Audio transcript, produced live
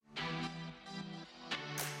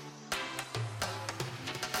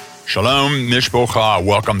Shalom, Mishpocha.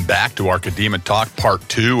 Welcome back to our Kadima Talk, Part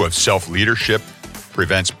 2 of Self-Leadership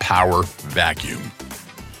Prevents Power Vacuum.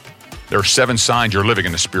 There are 7 signs you're living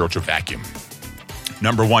in a spiritual vacuum.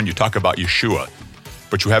 Number 1, you talk about Yeshua,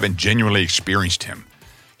 but you haven't genuinely experienced him.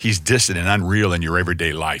 He's distant and unreal in your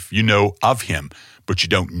everyday life. You know of him, but you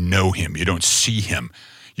don't know him. You don't see him.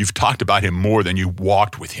 You've talked about him more than you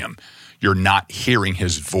walked with him. You're not hearing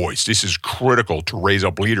his voice. This is critical to raise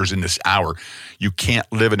up leaders in this hour. You can't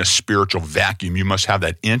live in a spiritual vacuum. You must have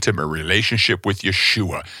that intimate relationship with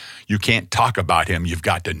Yeshua. You can't talk about him. You've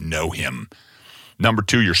got to know him. Number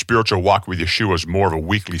 2, your spiritual walk with Yeshua is more of a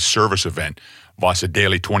weekly service event versus a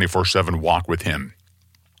daily 24/7 walk with him.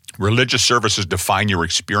 Religious services define your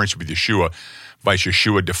experience with Yeshua vice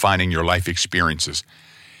Yeshua defining your life experiences.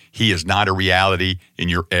 He is not a reality in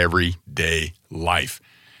your everyday life.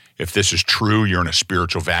 If this is true, you're in a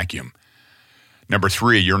spiritual vacuum. Number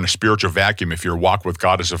 3, you're in a spiritual vacuum if your walk with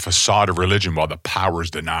God is a facade of religion while the power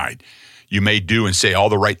is denied. You may do and say all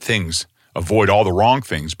the right things, avoid all the wrong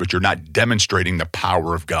things, but you're not demonstrating the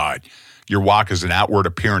power of God. Your walk is an outward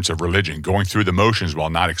appearance of religion, going through the motions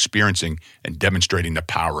while not experiencing and demonstrating the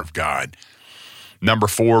power of God. Number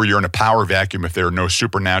 4, you're in a power vacuum if there are no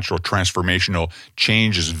supernatural transformational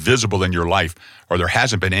changes visible in your life, or there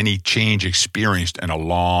hasn't been any change experienced in a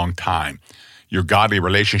long time. Your godly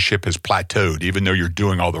relationship has plateaued, even though you're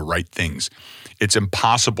doing all the right things. It's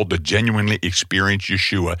impossible to genuinely experience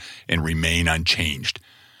Yeshua and remain unchanged.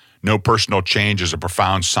 No personal change is a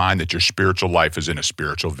profound sign that your spiritual life is in a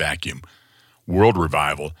spiritual vacuum. World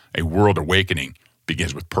revival, a world awakening,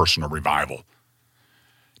 begins with personal revival.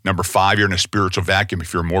 Number 5, you're in a spiritual vacuum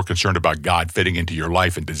if you're more concerned about God fitting into your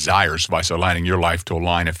life and desires versus aligning your life to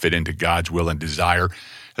align and fit into God's will and desire.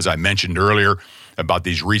 As I mentioned earlier about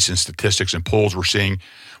these recent statistics and polls we're seeing,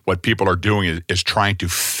 what people are doing is trying to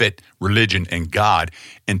fit religion and God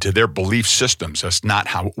into their belief systems. That's not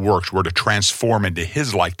how it works. We're to transform into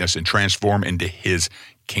his likeness and transform into his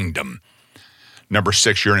kingdom. Number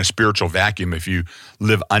 6, you're in a spiritual vacuum if you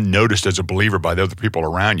live unnoticed as a believer by the other people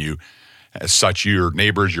around you. As such, your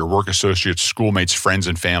neighbors, your work associates, schoolmates, friends,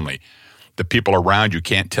 and family. The people around you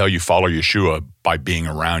can't tell you follow Yeshua by being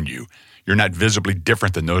around you. You're not visibly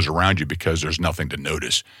different than those around you because there's nothing to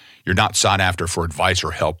notice. You're not sought after for advice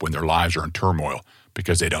or help when their lives are in turmoil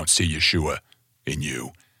because they don't see Yeshua in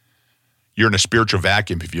you. You're in a spiritual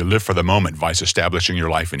vacuum if you live for the moment vice establishing your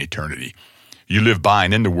life in eternity. You live by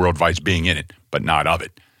and in the world vice being in it, but not of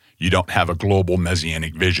it. You don't have a global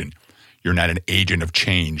messianic vision. You're not an agent of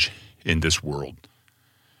change in this world.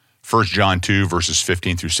 1 John 2, verses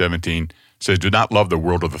 15 through 17 says, "Do not love the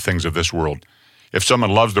world or the things of this world. If someone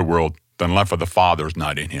loves the world, then love for the Father is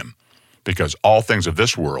not in him. Because all things of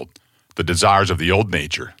this world, the desires of the old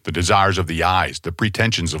nature, the desires of the eyes, the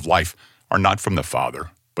pretensions of life, are not from the Father,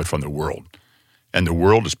 but from the world. And the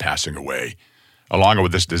world is passing away, along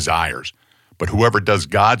with its desires. But whoever does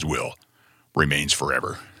God's will remains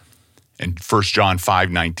forever." And 1 John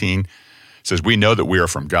 5:19 says, "We know that we are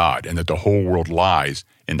from God and that the whole world lies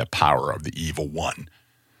in the power of the evil one."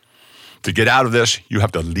 To get out of this, you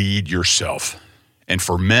have to lead yourself. And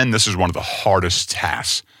for men, this is one of the hardest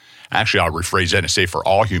tasks. Actually, I'll rephrase that and say for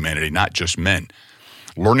all humanity, not just men.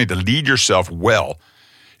 Learning to lead yourself well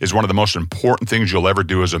is one of the most important things you'll ever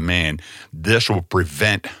do as a man. This will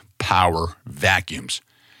prevent power vacuums.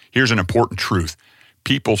 Here's an important truth.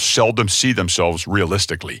 People seldom see themselves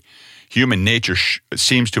realistically. Human nature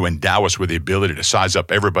seems to endow us with the ability to size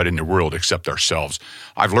up everybody in the world except ourselves.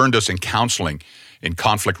 I've learned this in counseling, in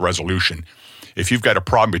conflict resolution. If you've got a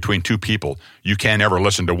problem between 2 people, you can't ever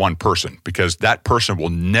listen to one person because that person will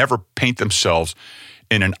never paint themselves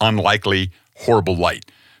in an unlikely, horrible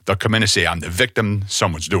light. They'll come in and say, "I'm the victim,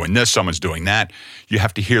 someone's doing this, someone's doing that." You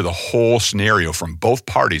have to hear the whole scenario from both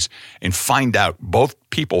parties and find out both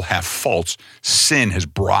people have faults. Sin has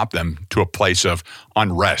brought them to a place of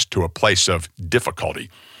unrest, to a place of difficulty.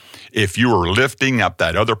 If you are lifting up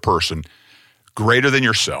that other person greater than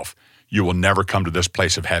yourself, you will never come to this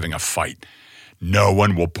place of having a fight. No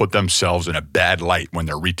one will put themselves in a bad light when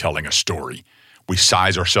they're retelling a story. We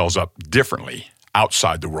size ourselves up differently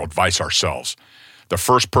outside the world, vice ourselves. The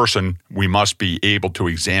first person we must be able to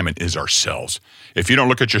examine is ourselves. If you don't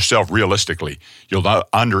look at yourself realistically,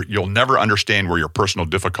 you'll never understand where your personal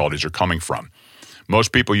difficulties are coming from.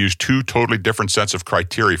 Most people use 2 totally different sets of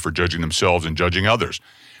criteria for judging themselves and judging others.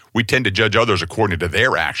 We tend to judge others according to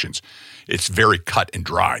their actions. It's very cut and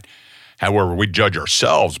dried. However, we judge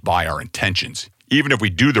ourselves by our intentions. Even if we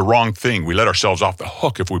do the wrong thing, we let ourselves off the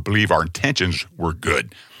hook if we believe our intentions were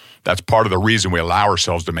good. That's part of the reason we allow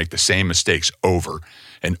ourselves to make the same mistakes over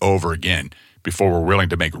and over again before we're willing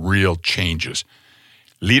to make real changes.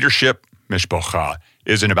 Leadership, mishpocha,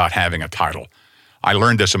 isn't about having a title. I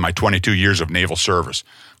learned this in my 22 years of naval service.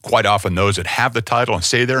 Quite often those that have the title and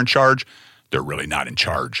say they're in charge, they're really not in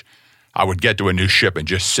charge. I would get to a new ship and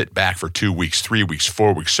just sit back for 2 weeks, 3 weeks,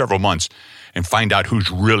 4 weeks, several months, and find out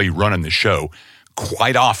who's really running the show.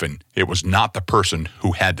 Quite often, it was not the person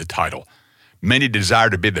who had the title. Many desire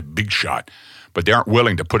to be the big shot, but they aren't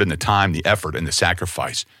willing to put in the time, the effort, and the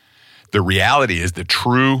sacrifice. The reality is that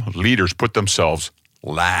true leaders put themselves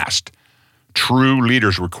last. True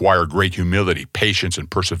leaders require great humility, patience,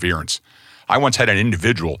 and perseverance. I once had an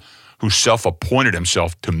individual who self-appointed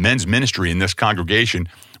himself to men's ministry in this congregation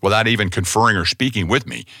without even conferring or speaking with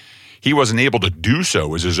me. He wasn't able to do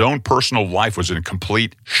so as his own personal life was in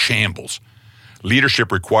complete shambles.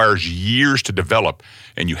 Leadership requires years to develop,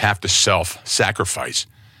 and you have to self-sacrifice.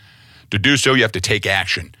 To do so, you have to take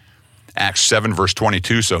action. Acts 7, verse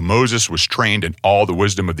 22, so Moses was trained in all the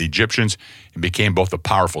wisdom of the Egyptians and became both a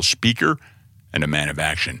powerful speaker and a man of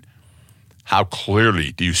action. How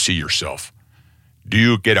clearly do you see yourself? Do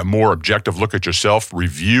you get a more objective look at yourself?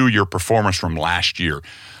 Review your performance from last year.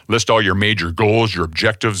 List all your major goals, your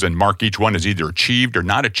objectives, and mark each one as either achieved or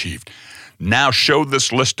not achieved. Now show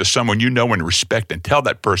this list to someone you know and respect and tell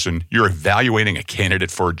that person you're evaluating a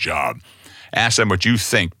candidate for a job. Ask them what you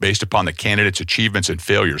think based upon the candidate's achievements and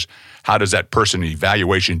failures. How does that person's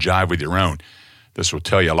evaluation jive with your own? This will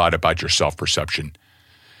tell you a lot about your self-perception.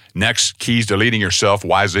 Next, keys to leading yourself.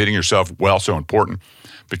 Why is leading yourself well so important?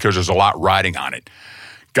 Because there's a lot riding on it.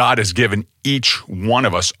 God has given each one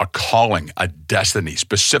of us a calling, a destiny,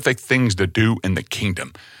 specific things to do in the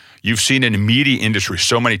kingdom. You've seen in the media industry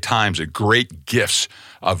so many times the great gifts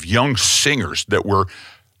of young singers that were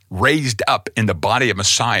raised up in the body of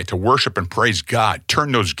Messiah to worship and praise God,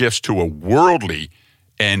 turn those gifts to a worldly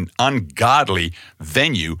and ungodly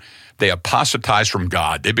venue. They apostatize from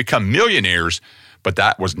God. They become millionaires, but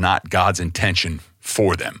that was not God's intention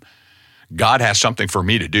for them. God has something for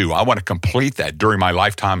me to do. I want to complete that during my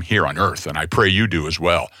lifetime here on earth, and I pray you do as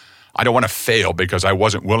well. I don't want to fail because I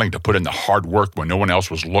wasn't willing to put in the hard work when no one else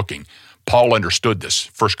was looking. Paul understood this.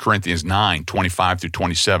 1 Corinthians 9, 25 through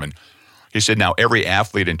 27. He said, now every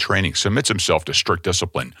athlete in training submits himself to strict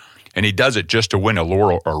discipline, and he does it just to win a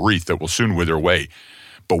laurel or wreath that will soon wither away.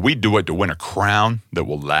 But we do it to win a crown that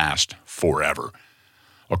will last forever.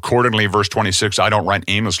 Accordingly, verse 26, I don't run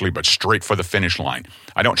aimlessly, but straight for the finish line.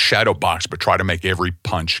 I don't shadow box, but try to make every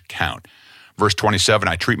punch count. Verse 27,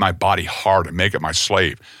 I treat my body hard and make it my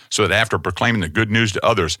slave, so that after proclaiming the good news to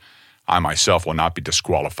others, I myself will not be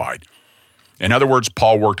disqualified. In other words,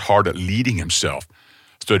 Paul worked hard at leading himself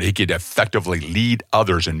so that he could effectively lead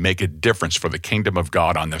others and make a difference for the kingdom of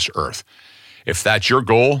God on this earth. If that's your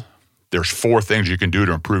goal, there's 4 things you can do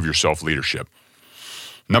to improve your self-leadership.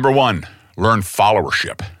 Number 1, learn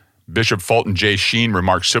followership. Bishop Fulton J. Sheen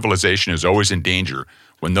remarks civilization is always in danger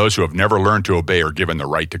when those who have never learned to obey are given the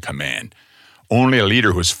right to command. Only a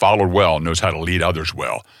leader who has followed well knows how to lead others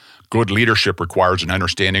well. Good leadership requires an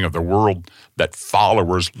understanding of the world that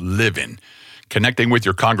followers live in. Connecting with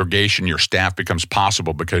your congregation, your staff becomes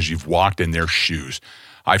possible because you've walked in their shoes.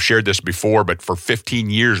 I've shared this before, but for 15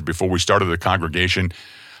 years before we started the congregation,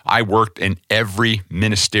 I worked in every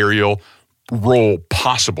ministerial role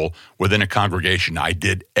possible within a congregation. I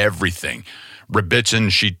did everything.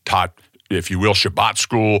 Rebbitzin, she taught, if you will, Shabbat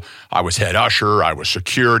school. I was head usher. I was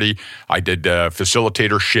security. I did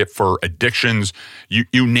facilitatorship for addictions.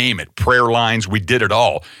 You name it. Prayer lines. We did it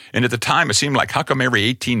all. And at the time, it seemed like, how come every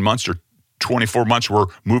 18 months or 24 months we're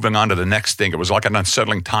moving on to the next thing? It was like an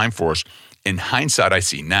unsettling time for us. In hindsight, I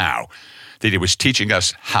see now that he was teaching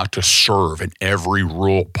us how to serve in every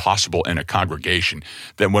role possible in a congregation.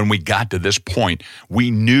 That when we got to this point, we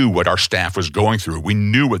knew what our staff was going through. We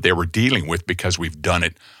knew what they were dealing with because we've done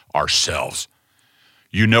it ourselves.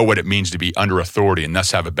 You know what it means to be under authority and thus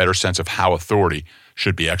have a better sense of how authority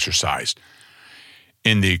should be exercised.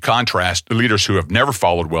 In the contrast, leaders who have never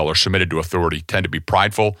followed well or submitted to authority tend to be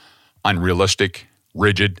prideful, unrealistic,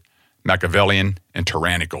 rigid, Machiavellian, and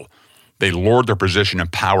tyrannical. They lord their position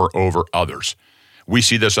and power over others. We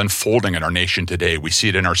see this unfolding in our nation today. We see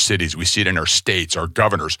it in our cities. We see it in our states, our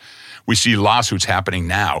governors. We see lawsuits happening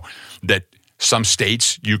now that some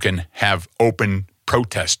states you can have open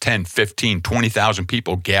protests, 10, 15, 20,000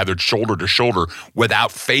 people gathered shoulder to shoulder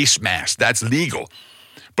without face masks. That's legal.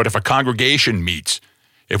 But if a congregation meets,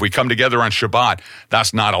 if we come together on Shabbat,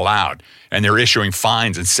 that's not allowed. And they're issuing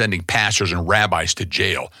fines and sending pastors and rabbis to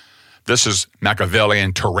jail. This is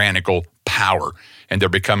Machiavellian, tyrannical power, and they're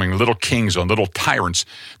becoming little kings and little tyrants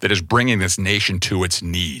that is bringing this nation to its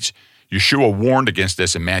knees. Yeshua warned against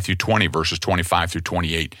this in Matthew 20, verses 25 through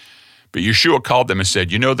 28. But Yeshua called them and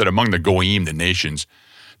said, you know that among the Goyim, the nations,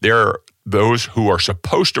 They're those who are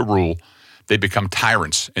supposed to rule. They become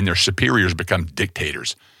tyrants, and their superiors become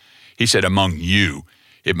dictators. He said, among you,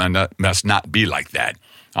 it must not be like that.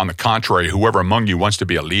 On the contrary, whoever among you wants to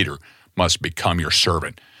be a leader must become your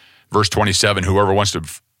servant. Verse 27, whoever wants to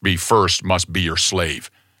be first must be your slave.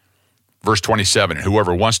 Verse 27,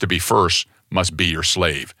 whoever wants to be first must be your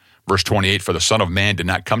slave. Verse 28, for the Son of Man did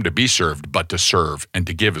not come to be served, but to serve, and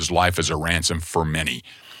to give his life as a ransom for many.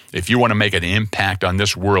 If you want to make an impact on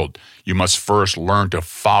this world, you must first learn to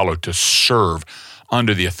follow, to serve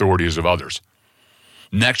under the authorities of others.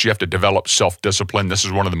 Next, you have to develop self-discipline. This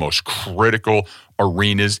is one of the most critical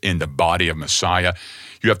arenas in the body of Messiah.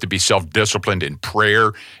 You have to be self-disciplined in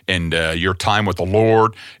prayer and your time with the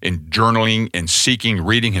Lord, in journaling and seeking,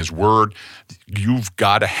 reading his word. You've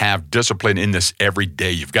got to have discipline in this every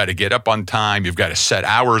day. You've got to get up on time. You've got to set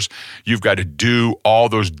hours. You've got to do all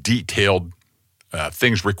those detailed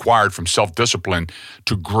things required from self-discipline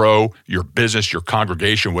to grow your business, your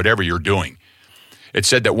congregation, whatever you're doing. It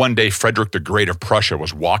said that one day Frederick the Great of Prussia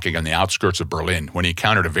was walking on the outskirts of Berlin when he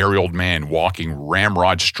encountered a very old man walking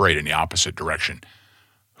ramrod straight in the opposite direction.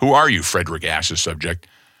 Who are you? Frederick asked his subject.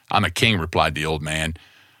 I'm a king, replied the old man.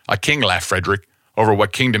 A king, laughed Frederick. Over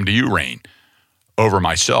what kingdom do you reign? Over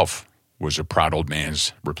myself, was the proud old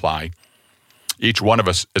man's reply. Each one of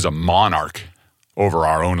us is a monarch over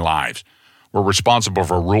our own lives. We're responsible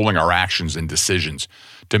for ruling our actions and decisions,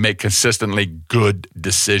 to make consistently good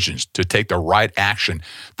decisions, to take the right action,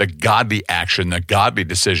 the godly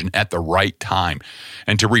decision at the right time,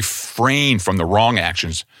 and to refrain from the wrong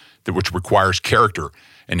actions which requires character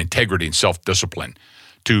and integrity and self-discipline,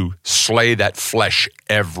 to slay that flesh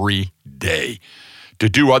every day. To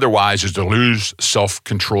do otherwise is to lose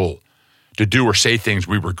self-control, to do or say things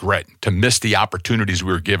we regret, to miss the opportunities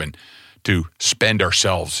we were given, to spend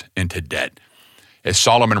ourselves into debt. As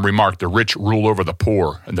Solomon remarked, the rich rule over the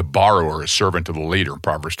poor, and the borrower is servant to the leader, in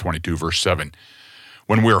Proverbs 22, verse 7.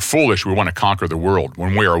 When we are foolish, we want to conquer the world.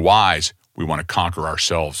 When we are wise, we want to conquer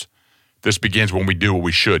ourselves. This begins when we do what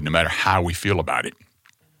we should, no matter how we feel about it.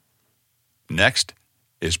 Next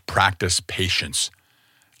is practice patience.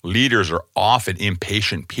 Leaders are often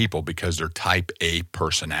impatient people because they're type A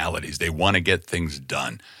personalities. They want to get things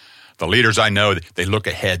done. The leaders I know, they look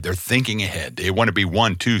ahead. They're thinking ahead. They want to be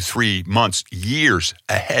 1, 2, 3 months, years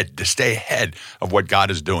ahead, to stay ahead of what God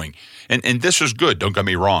is doing. And this is good, don't get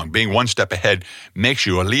me wrong. Being one step ahead makes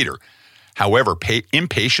you a leader. However,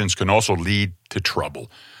 impatience can also lead to trouble.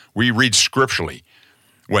 We read scripturally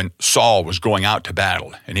when Saul was going out to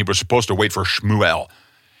battle, and he was supposed to wait for Shmuel,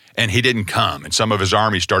 and he didn't come, and some of his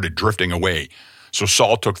army started drifting away. So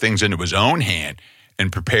Saul took things into his own hand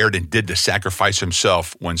and prepared and did the sacrifice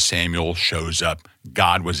himself when Samuel shows up.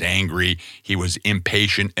 God was angry, he was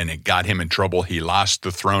impatient, and it got him in trouble. He lost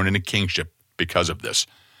the throne and the kingship because of this.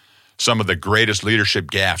 Some of the greatest leadership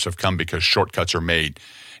gaffes have come because shortcuts are made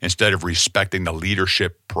instead of respecting the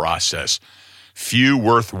leadership process. Few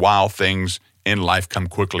worthwhile things in life come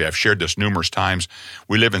quickly. I've shared this numerous times.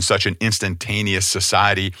 We live in such an instantaneous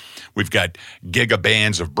society. We've got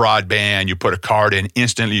gigabands of broadband. You put a card in,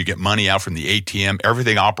 instantly you get money out from the ATM.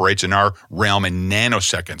 Everything operates in our realm in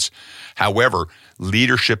nanoseconds. However,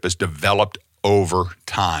 leadership is developed over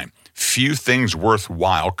time. Few things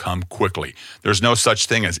worthwhile come quickly. There's no such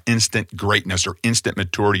thing as instant greatness or instant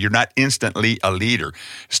maturity. You're not instantly a leader.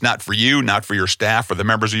 It's not for you, not for your staff or the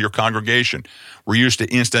members of your congregation. We're used to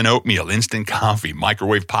instant oatmeal, instant coffee,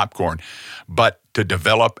 microwave popcorn. But to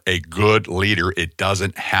develop a good leader, it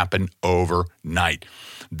doesn't happen overnight.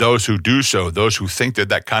 Those who do so, those who think they're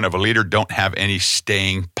that kind of a leader, don't have any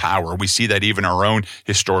staying power. We see that even our own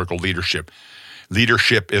historical leadership.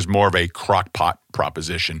 Leadership is more of a crock-pot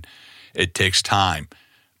proposition. It takes time,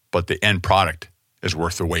 but the end product is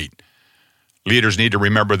worth the wait. Leaders need to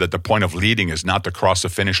remember that the point of leading is not to cross the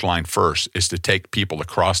finish line first, it's to take people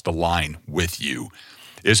across the line with you.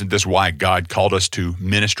 Isn't this why God called us to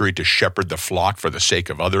ministry, to shepherd the flock for the sake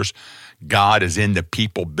of others? God is in the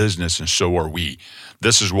people business, and so are we.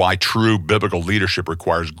 This is why true biblical leadership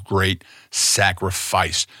requires great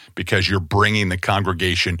sacrifice, because you're bringing the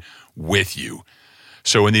congregation with you.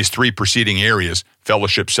 So in these three preceding areas,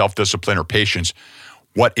 fellowship, self-discipline, or patience,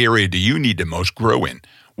 what area do you need to most grow in?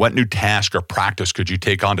 What new task or practice could you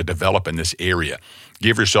take on to develop in this area?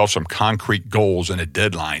 Give yourself some concrete goals and a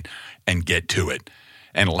deadline and get to it.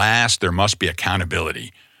 And last, there must be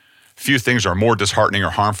accountability. Few things are more disheartening or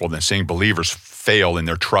harmful than seeing believers fail in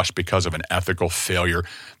their trust because of an ethical failure.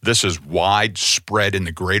 This is widespread in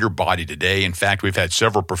the greater body today. In fact, we've had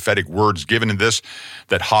several prophetic words given in this,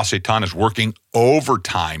 that Hasatan is working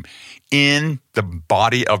overtime in the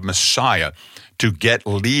body of Messiah to get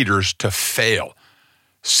leaders to fail.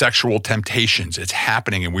 sexual temptations. It's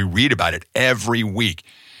happening, and we read about it every week.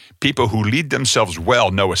 People who lead themselves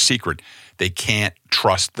well know a secret. They can't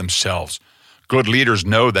trust themselves. Good leaders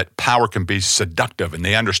know that power can be seductive, and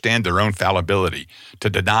they understand their own fallibility. To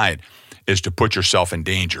deny it is to put yourself in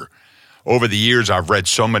danger. Over the years, I've read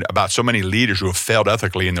about so many leaders who have failed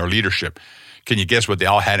ethically in their leadership. Can you guess what they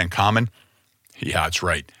all had in common? Yeah, that's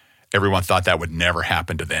right. Everyone thought that would never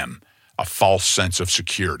happen to them. A false sense of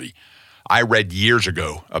security. I read years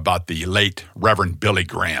ago about the late Reverend Billy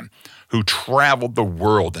Graham, who traveled the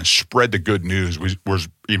world and spread the good news, was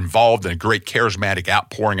involved in a great charismatic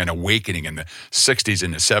outpouring and awakening in the 60s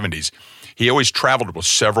and the 70s. He always traveled with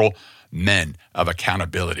several men of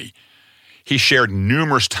accountability. He shared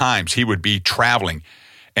numerous times he would be traveling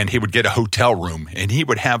and he would get a hotel room and he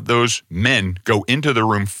would have those men go into the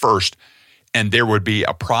room first, and there would be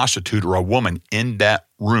a prostitute or a woman in that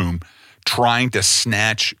room trying to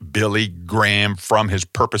snatch Billy Graham from his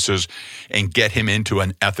purposes and get him into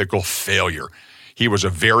an ethical failure. He was a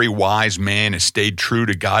very wise man and stayed true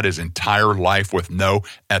to God his entire life with no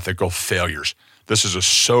ethical failures. This is a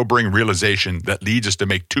sobering realization that leads us to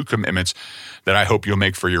make two commitments that I hope you'll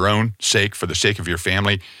make for your own sake, for the sake of your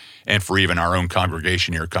family, and for even our own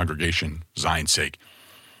congregation here, Congregation Zion's sake.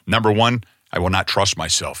 Number one, I will not trust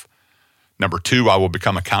myself. Number two, I will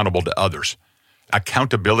become accountable to others.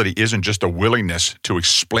 Accountability isn't just a willingness to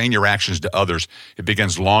explain your actions to others. It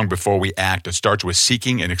begins long before we act. It starts with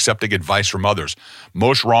seeking and accepting advice from others.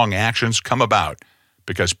 Most wrong actions come about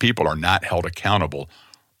because people are not held accountable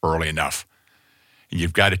early enough. And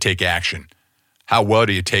you've got to take action. How well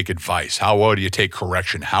do you take advice? How well do you take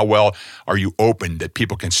correction? How well are you open that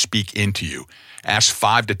people can speak into you? Ask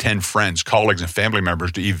 5 to 10 friends, colleagues, and family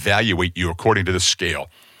members to evaluate you according to the scale.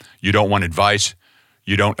 You don't want advice.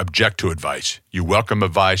 You don't object to advice. You welcome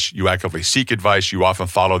advice. You actively seek advice. You often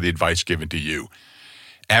follow the advice given to you.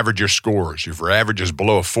 Average your scores. If your average is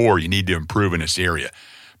below a 4, you need to improve in this area.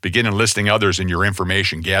 Begin enlisting others in your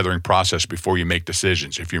information gathering process before you make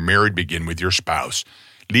decisions. If you're married, begin with your spouse.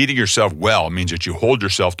 Leading yourself well means that you hold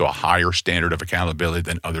yourself to a higher standard of accountability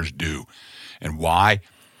than others do. And why?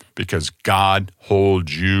 Because God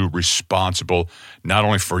holds you responsible not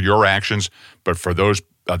only for your actions, but for those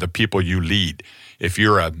the people you lead. If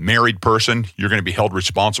you're a married person, you're going to be held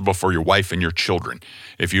responsible for your wife and your children.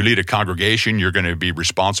 If you lead a congregation, you're going to be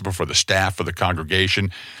responsible for the staff of the congregation.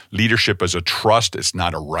 Leadership is a trust, it's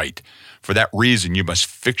not a right. For that reason, you must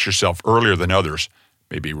fix yourself earlier than others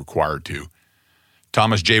may be required to.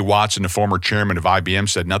 Thomas J. Watson, the former chairman of IBM,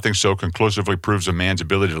 said nothing so conclusively proves a man's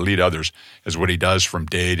ability to lead others as what he does from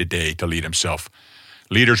day to day to lead himself.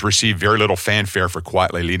 Leaders receive very little fanfare for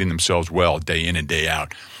quietly leading themselves well day in and day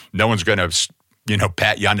out. No one's going to,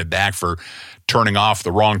 pat you on the back for turning off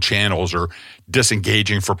the wrong channels or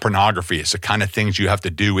disengaging for pornography. It's the kind of things you have to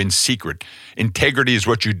do in secret. Integrity is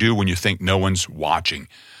what you do when you think no one's watching.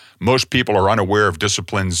 Most people are unaware of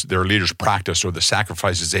disciplines their leaders practice or the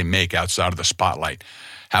sacrifices they make outside of the spotlight.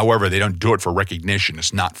 However, they don't do it for recognition.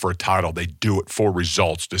 It's not for a title. They do it for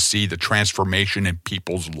results, to see the transformation in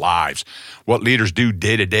people's lives. What leaders do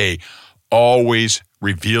day to day always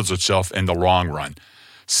reveals itself in the long run.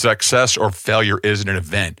 Success or failure isn't an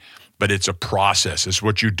event, but it's a process. It's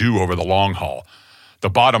what you do over the long haul. The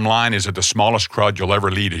bottom line is that the smallest crowd you'll ever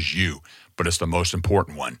lead is you, but it's the most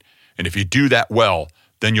important one. And if you do that well,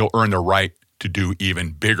 then you'll earn the right to do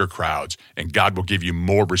even bigger crowds, and God will give you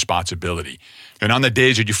more responsibility. And on the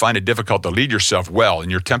days that you find it difficult to lead yourself well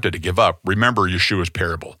and you're tempted to give up, remember Yeshua's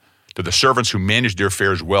parable. To the servants who managed their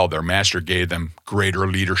affairs well, their master gave them greater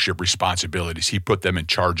leadership responsibilities. He put them in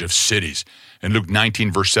charge of cities. In Luke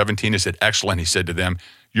 19, verse 17, it said, "Excellent," he said to them,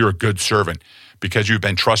 "you're a good servant. Because you've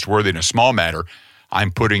been trustworthy in a small matter,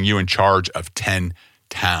 I'm putting you in charge of 10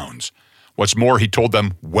 towns. What's more, he told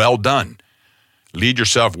them, "Well done." Lead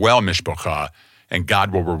yourself well, Mishpocha, and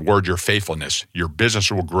God will reward your faithfulness. Your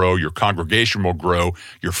business will grow, your congregation will grow,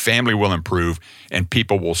 your family will improve, and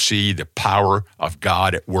people will see the power of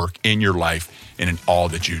God at work in your life and in all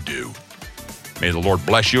that you do. May the Lord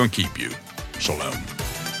bless you and keep you. Shalom.